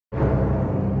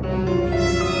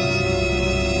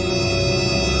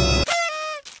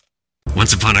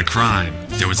On a crime,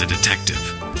 there was a detective,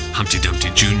 Humpty Dumpty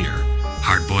Jr.,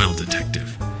 Hardboiled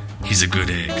Detective. He's a good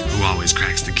egg who always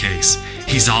cracks the case.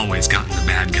 He's always gotten the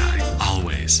bad guy,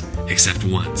 always, except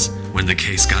once, when the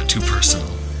case got too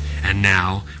personal. And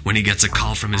now, when he gets a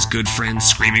call from his good friend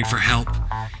screaming for help,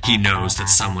 he knows that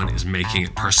someone is making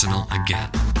it personal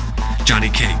again. Johnny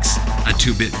Cakes, a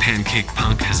 2-bit pancake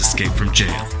punk, has escaped from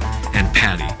jail, and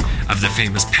Patty, of the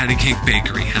famous Patty Cake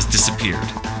Bakery, has disappeared.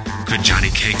 Could Johnny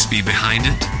Cakes be behind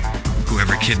it?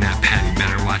 Whoever kidnapped Patty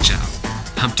better watch out.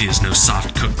 Humpty is no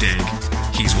soft-cooked egg.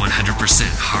 He's 100%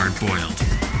 hard-boiled.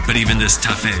 But even this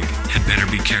tough egg had better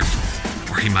be careful,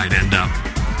 or he might end up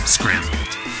scrambled.